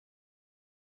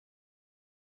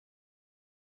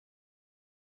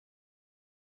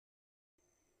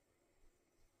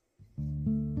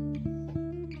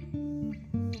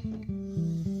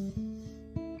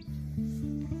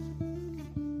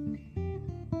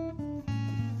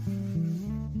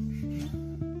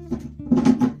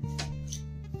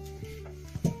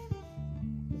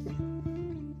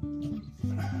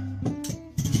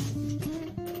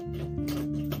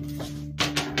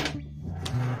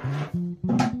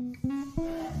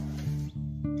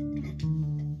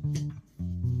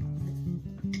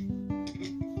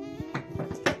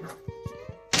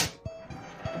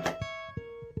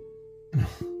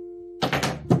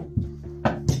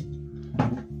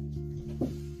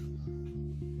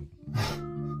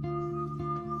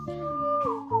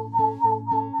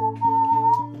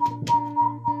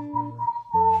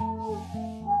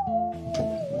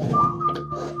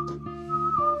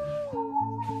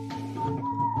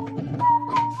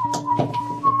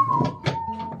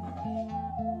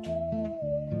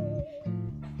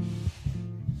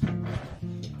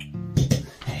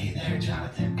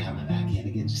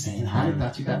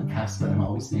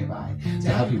adults nearby to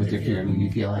help you with your fear when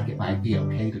you feel like it might be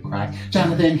okay to cry.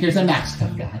 Jonathan, here's a max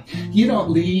tough guy. You don't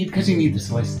lead because you need this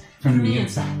voice from the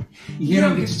inside. You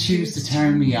don't get to choose to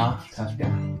turn me off, tough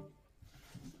guy.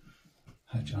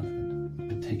 Hi, Jonathan. I've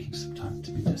been taking some time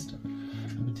to be distant.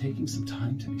 I've been taking some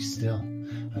time to be still.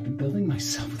 I've been building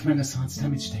myself with Renaissance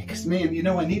time each day because, man, you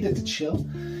know, I needed to chill.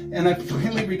 And I've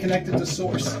finally reconnected to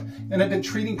source. And I've been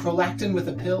treating prolactin with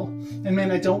a pill. And,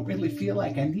 man, I don't really feel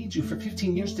like I need you. For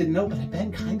 15 years, didn't know, but I've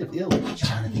been kind of ill.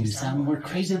 Jonathan, you sound more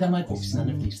crazy than my voice. None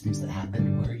of these things that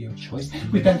happened were your choice.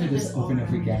 We've been through this over and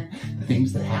over again. The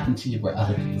things that happened to you were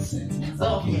other people's sins.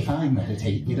 Okay, fine,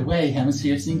 meditate. Get away.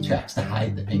 Hemisphere sing tracks to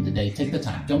hide the pain today. Take the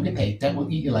time. Don't get paid. That will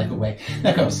eat your life away.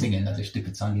 Now go sing another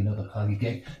stupid song. You know the call you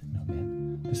gave. No,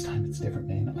 man. This time it's different,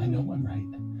 man. I know I'm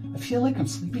right. I feel like I'm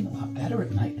sleeping a lot better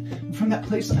at night. And from that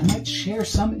place, I might share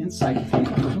some insight with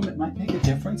people for whom it might make a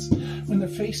difference when they're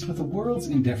faced with the world's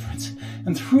indifference.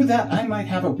 And through that, I might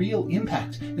have a real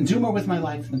impact and do more with my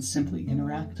life than simply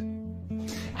interact.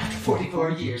 After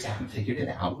 44 years, I haven't figured it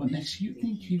out. What makes you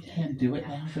think you can do it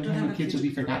now? Don't have kids will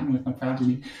be forgotten with my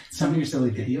progeny. Some of your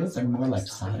silly videos are more like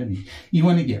sodomy. You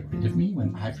want to get rid of me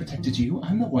when I protected you?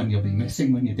 I'm the one you'll be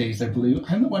missing when your days are blue.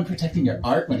 I'm the one protecting your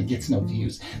art when it gets no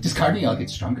views. Discard me, I'll get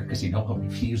stronger because you know I'll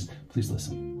refuse. Please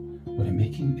listen. What I'm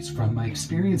making is from my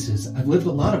experiences. I've lived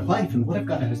a lot of life, and what I've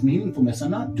got has meaningfulness.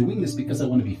 I'm not doing this because I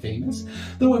want to be famous,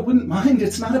 though I wouldn't mind.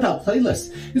 It's not about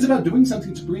playlists. It's about doing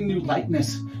something to bring new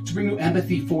lightness, to bring new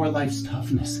empathy for life's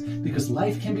toughness. Because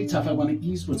life can be tough, I want to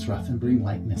ease what's rough and bring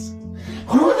lightness.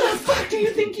 Who the fuck do you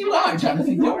think you are,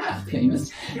 Jonathan? You're not famous.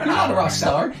 You're not a rock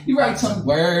star. You write some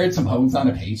words, some poems on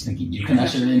a page thinking you can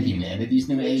usher in humanity's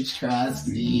new age. Trust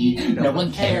me. No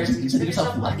one cares. Consider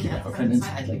yourself lucky to have a friend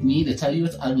inside like me to tell you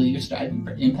it's ugly. You're striving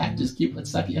for impact is cute but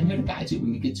sucky. I'm here to guide you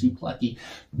when you get too plucky.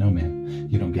 No, man,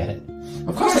 you don't get it.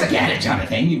 Of course I get it,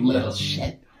 Jonathan, you little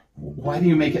shit. Why do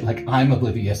you make it like I'm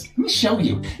oblivious? Let me show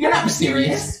you. You're not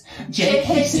mysterious.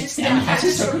 JK sits down, has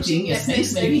his stroke of genius.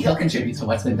 Thinks maybe he'll contribute to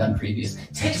what's been done previous.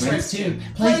 Takes words too.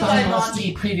 Played by Must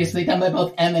Be, previously done by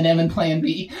both Eminem and Plan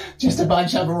B. Just a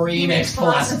bunch of remix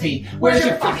philosophy. Where's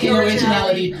your fucking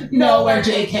originality? Nowhere,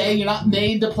 JK. You're not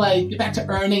made to play. Get back to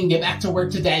earning. Get back to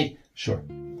work today. Sure.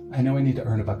 I know I need to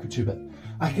earn $1 or $2, but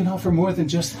I can offer more than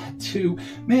just that too.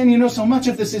 Man, you know, so much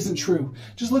of this isn't true.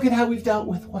 Just look at how we've dealt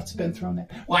with what's been thrown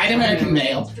at. White American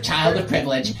male, child of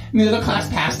privilege, middle class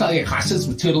passed all your classes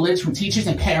with tutelage from teachers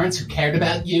and parents who cared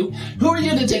about you. Who are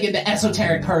you to dig into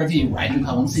esoteric purview, writing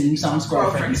poems, singing songs,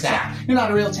 girlfriend stack? You're not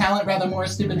a real talent, rather more a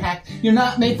stupid hack. You're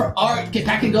not made for art. Get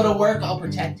back and go to work. I'll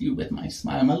protect you with my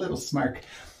smile, my little smirk.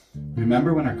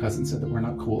 Remember when our cousin said that we're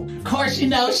not cool? Of course you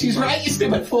know, she's right, you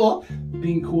stupid fool.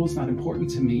 Being cool is not important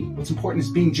to me. What's important is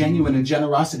being genuine and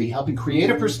generosity, helping create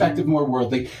a perspective more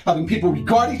worldly, helping people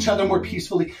regard each other more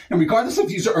peacefully, and regardless of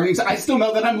views or earnings, I still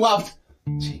know that I'm loved.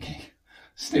 JK.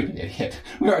 Stupid idiot.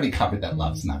 We already covered that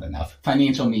love's not enough.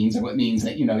 Financial means are what means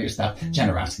that you know your stuff.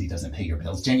 Generosity doesn't pay your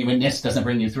bills. Genuineness doesn't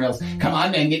bring you thrills. Come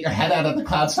on, man, get your head out of the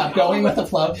clouds. Stop going with the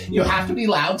flow. You have to be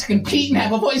loud to compete and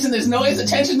have a voice in this noise.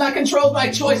 Attention not controlled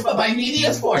by choice, but by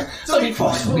media's force. So be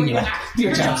forceful when you act.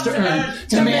 Your job's to earn.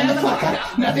 Demand the fuck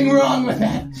out. Nothing wrong with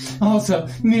that. Also,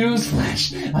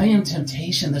 newsflash. I am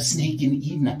temptation, the snake in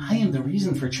Eden. I am the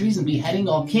reason for treason, beheading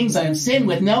all kings. I am sin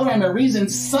with no rhyme or reason.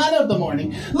 Son of the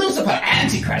morning. Lucifer,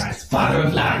 Antichrist, father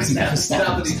of lies, never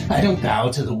stops. I don't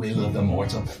bow to the will of the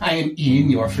mortal. I am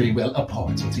in your free will, a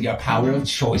portal to your power of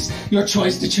choice. Your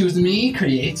choice to choose me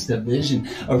creates division.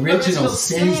 Original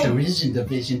sins, derision,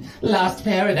 division. Lost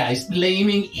paradise,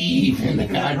 blaming Eve in the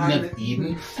Garden of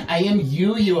Eden. I am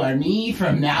you, you are me,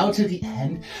 from now to the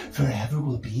end. Forever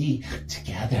we'll be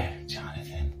together,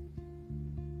 Jonathan.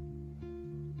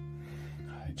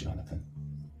 Hi, Jonathan.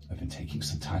 I've been taking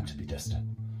some time to be distant.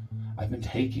 I've been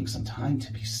taking some time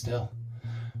to be still.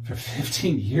 For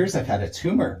 15 years, I've had a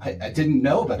tumor. I didn't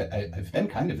know, but I've been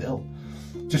kind of ill.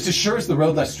 Just as sure as the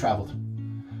road less traveled.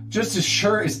 Just as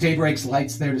sure as daybreak's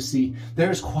lights there to see,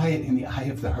 there is quiet in the eye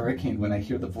of the hurricane when I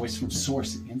hear the voice from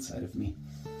source inside of me.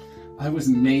 I was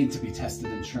made to be tested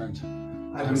and churned.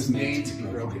 I was made to be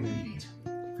broken and beat.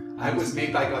 I was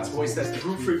made by God's voice, that's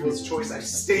through free will's choice. I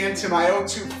stand to my own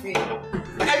 2 feet.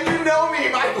 And you know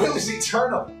me, my will is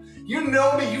eternal. You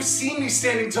know me, you've seen me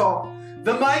standing tall.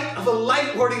 The might of the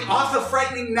light warding off the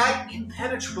frightening night,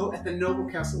 impenetrable at the noble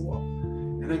castle wall.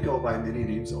 And I go by many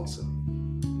names also,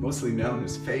 mostly known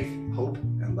as faith, hope,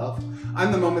 and love.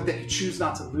 I'm the moment that you choose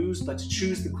not to lose, but to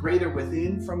choose the greater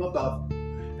within from above.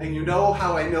 And you know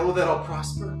how I know that I'll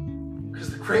prosper?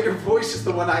 Because the greater voice is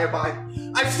the one I abide.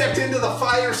 I've stepped into the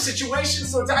fire situation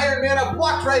so dire, man, I've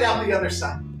walked right out the other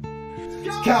side.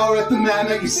 Cower at the man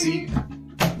that you see.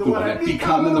 the one I've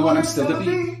become and the one I'm still to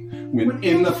be. When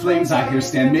in the flames I hear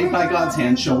stand made by God's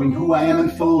hand, showing who I am in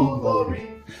full glory.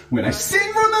 When I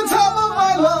sing from the top of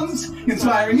my lungs,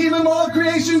 inspiring even more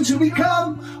creation to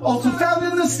become, also found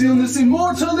in the stillness,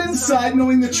 immortal inside,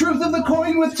 knowing the truth of the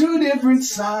coin with two different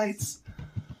sides.